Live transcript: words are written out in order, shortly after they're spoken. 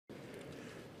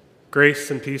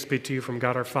Grace and peace be to you from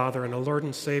God our Father and our Lord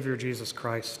and Savior Jesus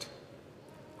Christ.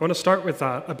 I want to start with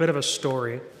a bit of a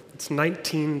story. It's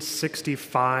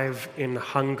 1965 in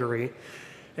Hungary,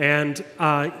 and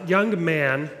a young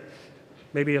man,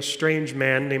 maybe a strange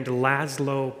man named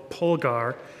Laszlo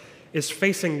Polgar, is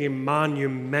facing a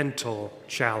monumental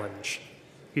challenge.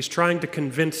 He's trying to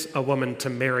convince a woman to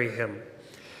marry him.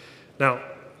 Now,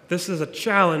 this is a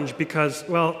challenge because,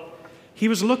 well, he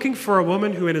was looking for a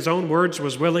woman who, in his own words,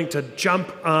 was willing to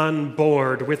jump on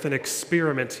board with an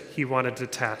experiment he wanted to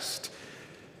test.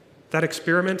 That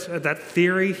experiment, that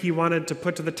theory he wanted to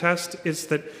put to the test is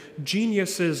that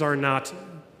geniuses are not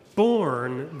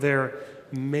born, they're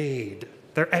made.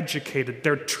 They're educated,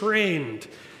 they're trained.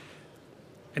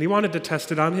 And he wanted to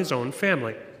test it on his own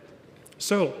family.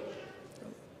 So,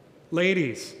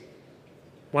 ladies,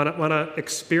 want to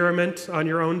experiment on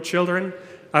your own children?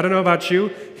 I don't know about you.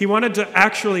 He wanted to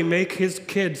actually make his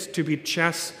kids to be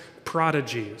chess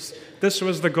prodigies. This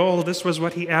was the goal. This was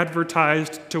what he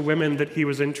advertised to women that he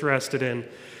was interested in.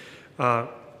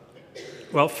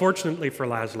 Well, fortunately for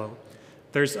Laszlo,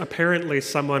 there's apparently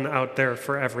someone out there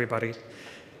for everybody.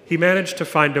 He managed to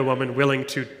find a woman willing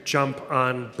to jump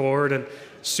on board, and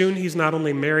soon he's not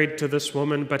only married to this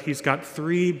woman, but he's got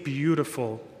 3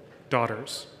 beautiful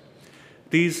daughters.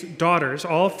 These daughters,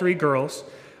 all 3 girls,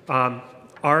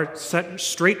 are set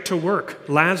straight to work.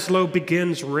 Laszlo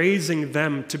begins raising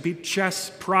them to be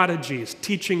chess prodigies,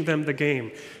 teaching them the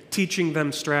game, teaching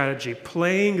them strategy,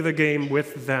 playing the game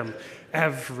with them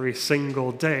every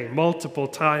single day, multiple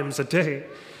times a day.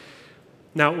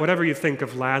 Now, whatever you think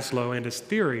of Laszlo and his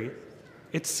theory,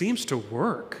 it seems to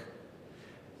work.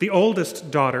 The oldest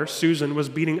daughter, Susan, was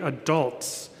beating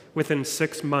adults within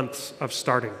 6 months of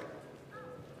starting,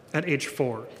 at age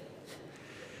 4.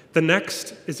 The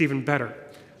next is even better.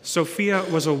 Sophia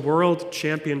was a world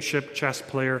championship chess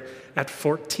player at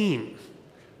 14,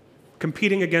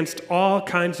 competing against all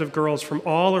kinds of girls from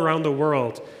all around the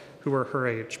world who were her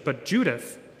age. But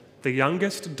Judith, the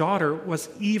youngest daughter, was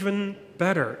even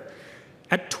better.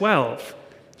 At 12,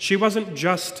 she wasn't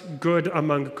just good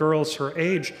among girls her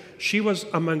age, she was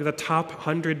among the top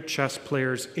 100 chess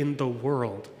players in the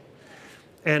world.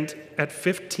 And at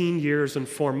 15 years and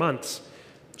 4 months,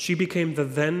 she became the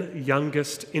then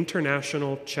youngest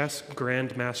international chess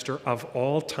grandmaster of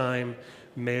all time,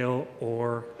 male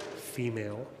or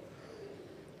female.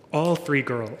 All 3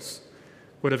 girls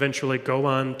would eventually go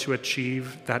on to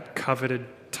achieve that coveted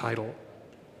title,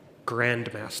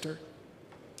 grandmaster.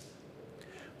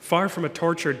 Far from a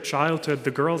tortured childhood,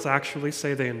 the girls actually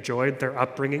say they enjoyed their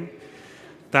upbringing,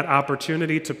 that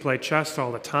opportunity to play chess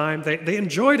all the time. They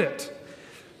enjoyed it.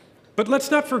 But let's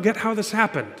not forget how this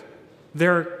happened.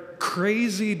 Their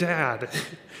crazy dad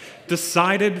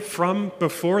decided from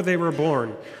before they were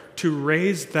born to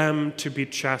raise them to be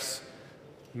chess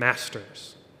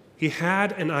masters. He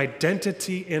had an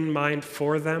identity in mind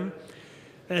for them,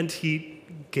 and he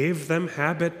gave them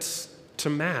habits to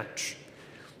match.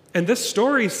 And this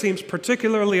story seems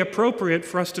particularly appropriate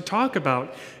for us to talk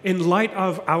about in light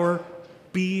of our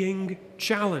being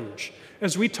challenge,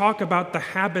 as we talk about the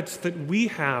habits that we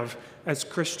have as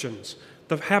Christians,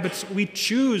 the habits we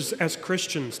choose as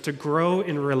Christians to grow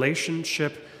in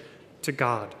relationship to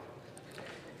God.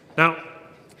 Now,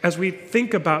 as we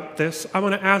think about this, I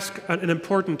want to ask an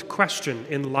important question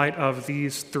in light of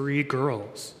these 3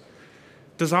 girls.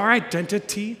 Does our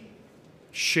identity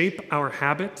shape our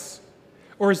habits?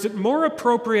 Or is it more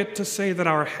appropriate to say that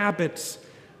our habits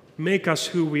make us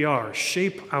who we are,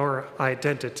 shape our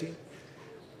identity?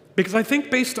 Because I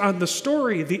think based on the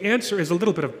story, the answer is a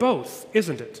little bit of both,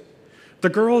 isn't it? The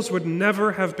girls would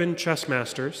never have been chess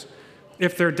masters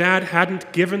if their dad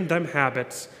hadn't given them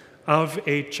habits of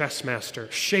a chess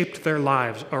master, shaped their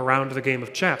lives around the game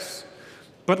of chess.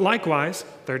 But likewise,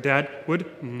 their dad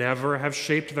would never have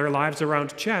shaped their lives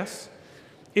around chess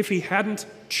if he hadn't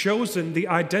chosen the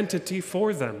identity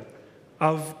for them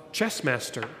of chess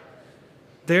master.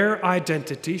 Their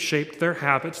identity shaped their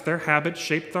habits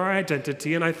shaped their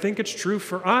identity, and I think it's true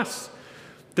for us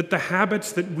that the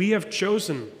habits that we have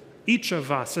chosen, each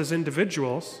of us as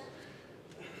individuals,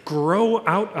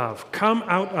 come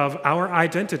out of our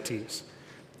identities,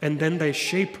 and then they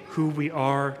shape who we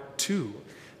are too.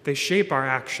 They shape our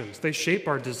actions, they shape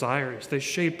our desires, they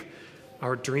shape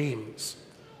our dreams.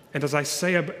 And as I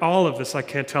say all of this, I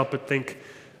can't help but think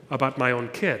about my own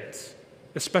kids,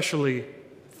 especially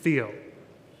Theo.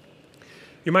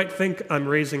 You might think I'm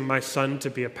raising my son to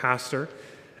be a pastor,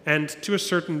 and to a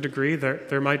certain degree,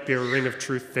 there might be a ring of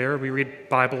truth there. We read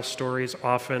Bible stories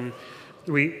often.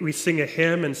 We sing a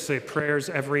hymn and say prayers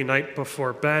every night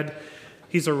before bed.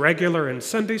 He's a regular in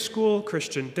Sunday school,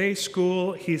 Christian day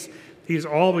school. He's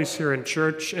always here in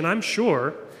church, and I'm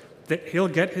sure that he'll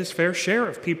get his fair share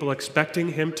of people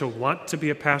expecting him to want to be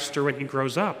a pastor when he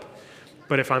grows up.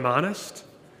 But if I'm honest,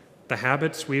 the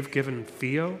habits we've given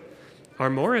Theo are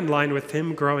more in line with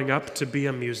him growing up to be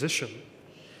a musician.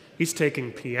 He's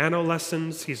taking piano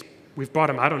lessons. We've bought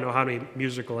him I don't know how many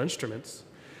musical instruments.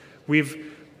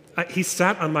 He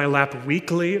sat on my lap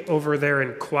weekly over there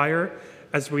in choir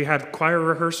as we had choir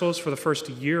rehearsals for the first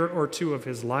year or two of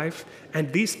his life,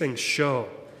 and these things show.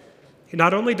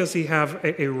 Not only does he have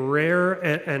a rare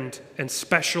and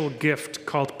special gift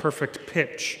called perfect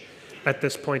pitch at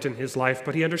this point in his life,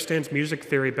 but he understands music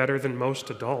theory better than most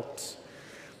adults.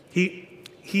 He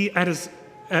at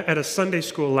a Sunday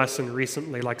school lesson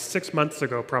recently, like 6 months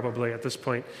ago probably at this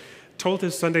point, told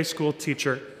his Sunday school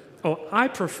teacher, "Oh, I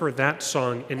prefer that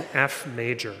song in F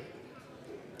major."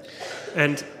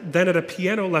 And then at a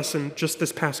piano lesson just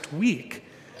this past week,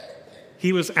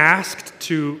 he was asked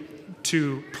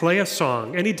to play a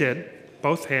song, and he did,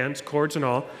 both hands, chords and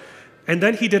all, and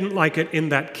then he didn't like it in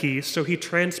that key, so he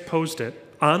transposed it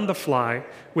on the fly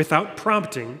without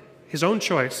prompting, his own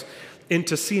choice,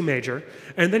 into C major,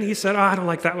 and then he said, I don't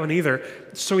like that one either,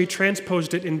 so he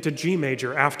transposed it into G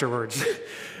major afterwards.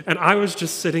 And I was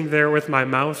just sitting there with my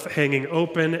mouth hanging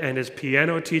open, and his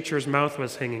piano teacher's mouth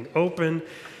was hanging open.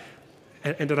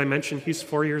 And did I mention he's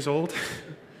 4 years old?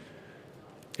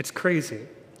 It's crazy.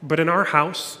 But in our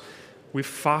house, we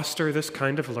foster this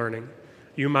kind of learning.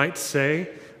 You might say,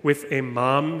 with a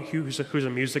mom who's a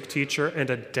music teacher and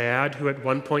a dad who at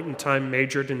one point in time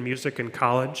majored in music in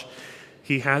college,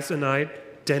 he has an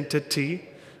identity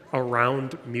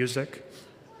around music.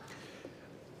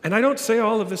 And I don't say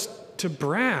all of this to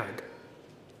brag,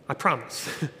 I promise.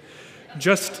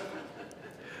 Just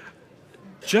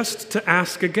to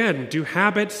ask again, do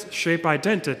habits shape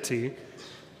identity,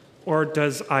 or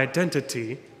does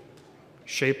identity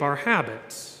shape our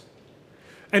habits?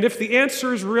 And if the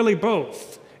answer is really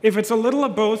both, if it's a little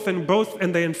of both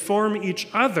and they inform each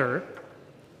other,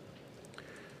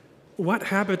 what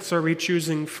habits are we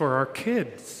choosing for our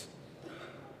kids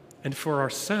and for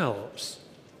ourselves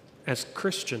as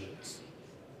Christians?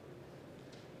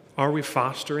 Are we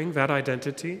fostering that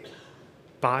identity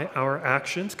by our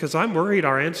actions? Because I'm worried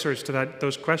our answers to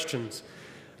those questions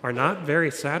are not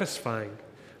very satisfying.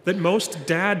 That most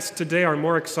dads today are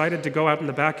more excited to go out in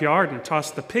the backyard and toss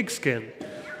the pigskin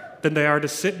than they are to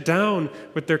sit down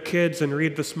with their kids and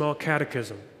read the small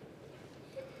catechism.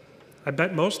 I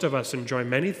bet most of us enjoy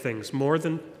many things more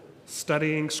than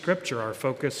studying Scripture, our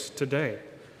focus today.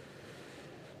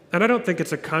 And I don't think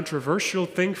it's a controversial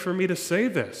thing for me to say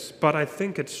this, but I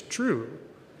think it's true.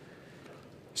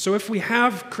 So if we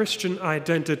have Christian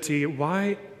identity,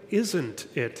 why isn't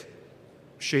it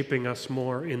shaping us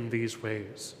more in these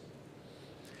ways?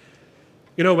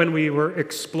 You know, when we were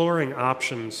exploring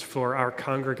options for our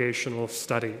congregational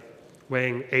study,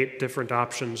 weighing 8 different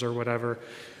options or whatever,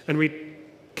 and we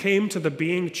came to the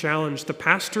being challenged, the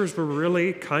pastors were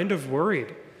really kind of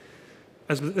worried.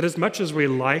 As much as we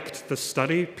liked the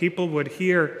study, people would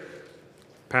hear,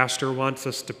 Pastor wants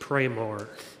us to pray more.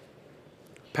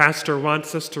 Pastor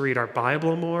wants us to read our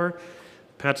Bible more.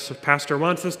 Pastor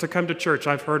wants us to come to church.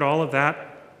 I've heard all of that.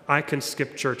 I can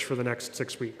skip church for the next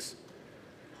 6 weeks.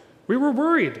 We were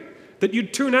worried that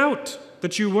you'd tune out,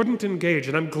 that you wouldn't engage.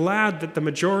 And I'm glad that the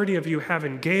majority of you have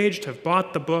engaged, have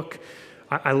bought the book.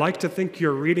 I like to think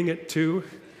you're reading it too.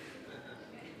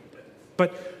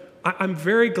 But I'm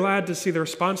very glad to see the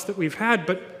response that we've had,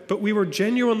 but we were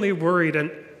genuinely worried. And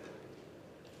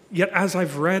yet as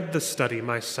I've read the study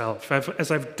myself, as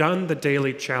I've done the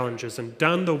daily challenges and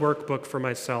done the workbook for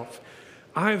myself,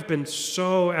 I've been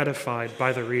so edified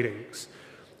by the readings.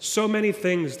 So many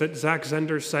things that Zach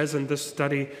Zender says in this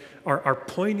study are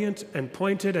poignant and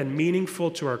pointed and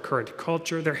meaningful to our current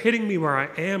culture. They're hitting me where I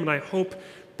am, and I hope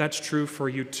that's true for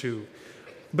you too.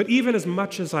 But even as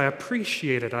much as I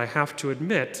appreciate it, I have to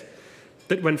admit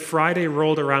that when Friday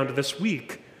rolled around this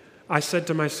week, I said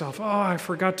to myself, I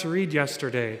forgot to read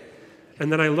yesterday.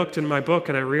 And then I looked in my book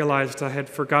and I realized I had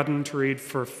forgotten to read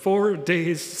for 4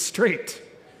 days straight.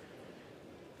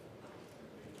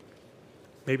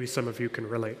 Maybe some of you can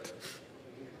relate.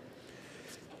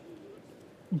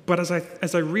 But as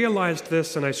I realized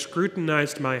this and I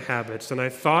scrutinized my habits and I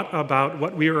thought about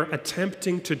what we were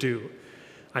attempting to do,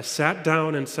 I sat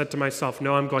down and said to myself,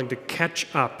 no, I'm going to catch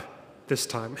up this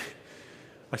time.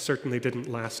 I certainly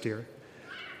didn't last year.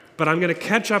 But I'm going to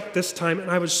catch up this time, and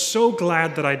I was so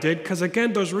glad that I did, because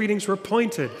again, those readings were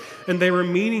pointed, and they were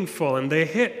meaningful, and they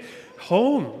hit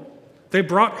home. They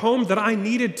brought home that I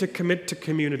needed to commit to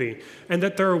community and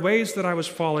that there are ways that I was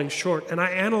falling short. And I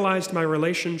analyzed my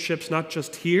relationships not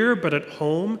just here, but at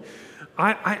home.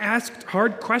 I asked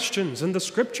hard questions, and the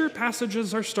scripture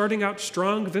passages are starting out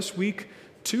strong this week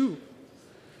too.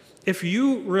 If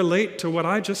you relate to what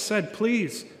I just said,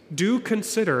 please do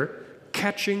consider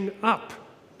catching up.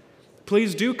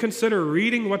 Please do consider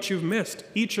reading what you've missed.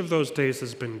 Each of those days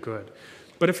has been good.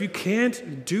 But if you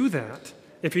can't do that,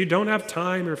 if you don't have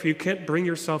time, or if you can't bring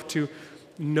yourself to,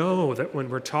 know that when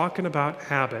we're talking about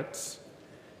habits,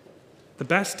 the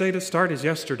best day to start is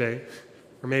yesterday,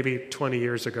 or maybe 20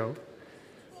 years ago.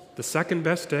 The second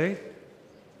best day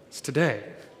is today.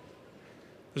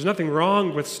 There's nothing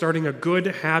wrong with starting a good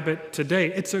habit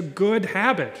today. It's a good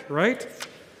habit, right?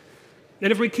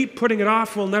 And if we keep putting it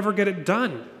off, we'll never get it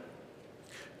done.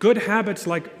 Good habits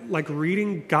like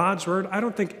reading God's Word, I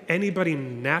don't think anybody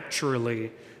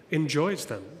naturally enjoys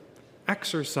them.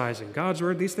 Exercising God's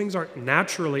Word, these things aren't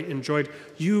naturally enjoyed.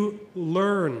 You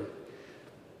learn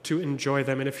to enjoy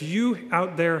them. And if you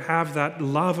out there have that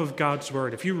love of God's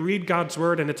Word, if you read God's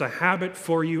Word and it's a habit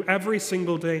for you every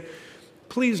single day,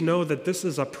 please know that this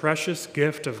is a precious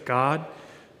gift of God.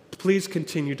 Please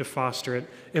continue to foster it,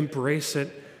 embrace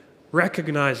it,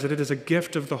 recognize that it is a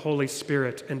gift of the Holy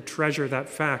Spirit, and treasure that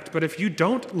fact. But if you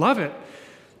don't love it,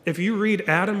 if you read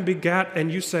Adam begat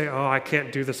and you say, oh, I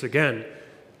can't do this again,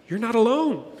 you're not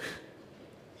alone.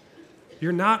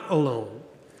 You're not alone.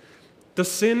 The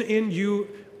sin in you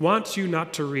wants you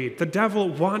not to read. The devil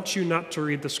wants you not to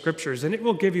read the scriptures, and it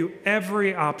will give you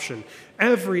every option,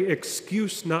 every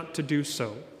excuse not to do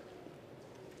so.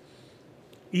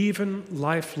 Even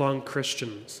lifelong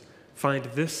Christians find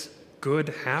this good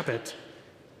habit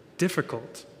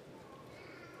difficult.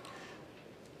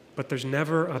 But there's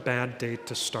never a bad day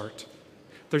to start.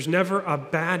 There's never a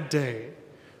bad day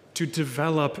to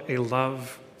develop a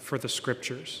love for the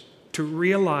scriptures, to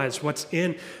realize what's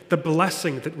in the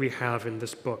blessing that we have in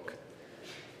this book.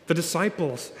 The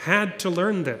disciples had to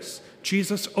learn this.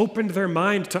 Jesus opened their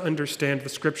mind to understand the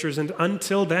scriptures, and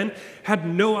until then had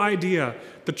no idea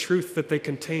the truth that they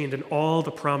contained and all the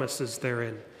promises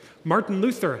therein. Martin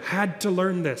Luther had to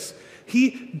learn this.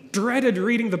 He dreaded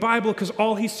reading the Bible because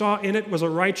all he saw in it was a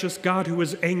righteous God who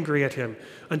was angry at him,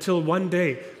 until one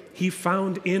day he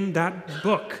found in that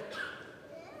book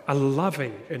a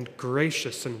loving and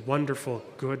gracious and wonderful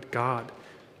good God.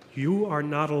 You are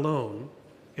not alone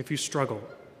if you struggle,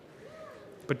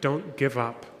 but don't give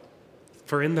up.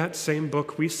 For in that same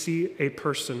book, we see a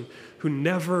person who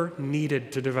never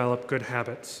needed to develop good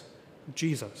habits,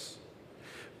 Jesus.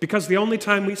 Because the only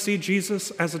time we see Jesus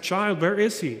as a child, where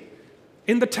is he?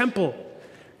 In the temple.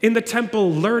 In the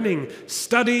temple, learning,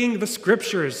 studying the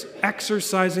scriptures,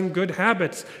 exercising good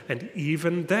habits. And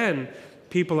even then,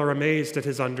 people are amazed at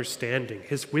his understanding,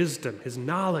 his wisdom, his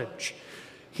knowledge.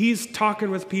 He's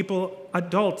talking with people,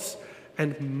 adults,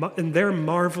 and they're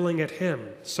marveling at him.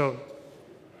 So,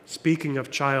 speaking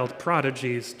of child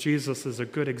prodigies, Jesus is a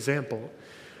good example.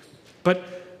 But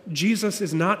Jesus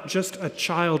is not just a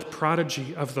child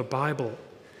prodigy of the Bible.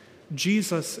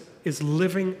 Jesus is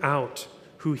living out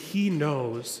who he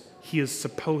knows he is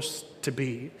supposed to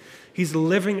be. He's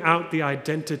living out the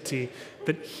identity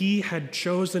that he had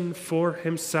chosen for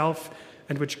himself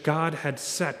and which God had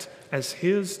set as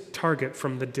his target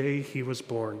from the day he was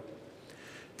born.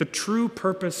 The true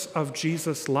purpose of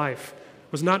Jesus' life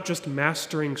was not just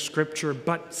mastering Scripture,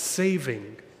 but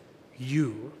saving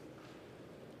you.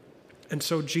 And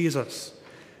so Jesus,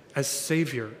 as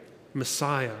Savior,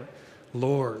 Messiah,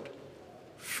 Lord,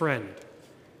 friend,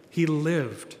 he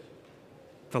lived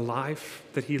the life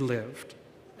that he lived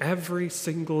every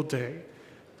single day,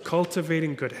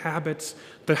 cultivating good habits,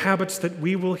 the habits that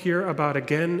we will hear about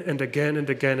again and again and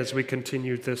again as we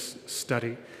continue this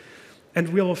study. And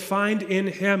we'll find in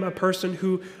him a person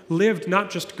who lived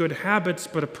not just good habits,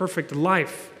 but a perfect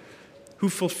life, who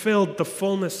fulfilled the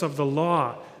fullness of the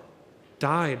law,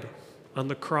 died on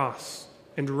the cross,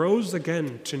 and rose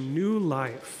again to new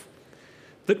life.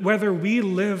 That whether we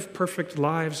live perfect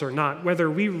lives or not,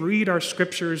 whether we read our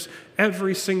scriptures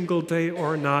every single day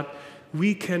or not,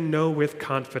 we can know with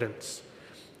confidence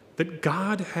that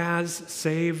God has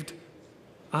saved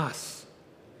us.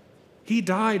 He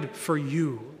died for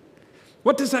you.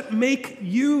 What does that make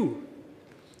you?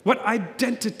 What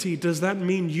identity does that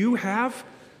mean you have?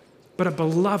 But a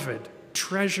beloved,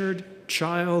 treasured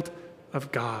child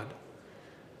of God.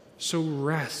 So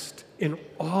rest in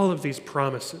all of these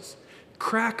promises.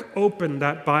 Crack open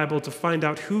that Bible to find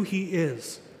out who he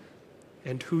is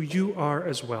and who you are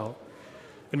as well.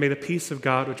 And may the peace of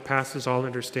God, which passes all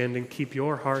understanding, keep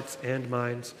your hearts and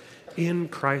minds in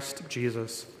Christ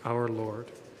Jesus our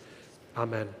Lord.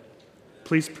 Amen.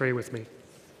 Please pray with me.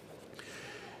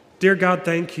 Dear God,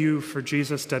 thank you for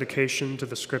Jesus' dedication to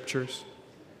the Scriptures.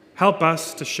 Help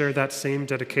us to share that same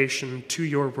dedication to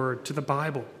your word, to the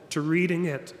Bible, to reading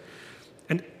it.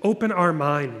 And open our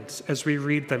minds as we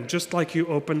read them, just like you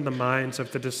opened the minds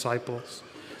of the disciples.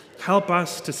 Help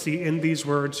us to see in these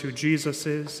words who Jesus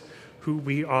is, who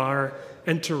we are,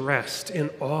 and to rest in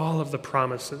all of the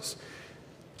promises.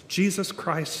 Jesus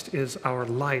Christ is our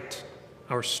light,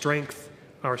 our strength,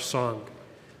 our song.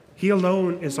 He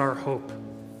alone is our hope.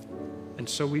 And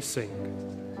so we sing.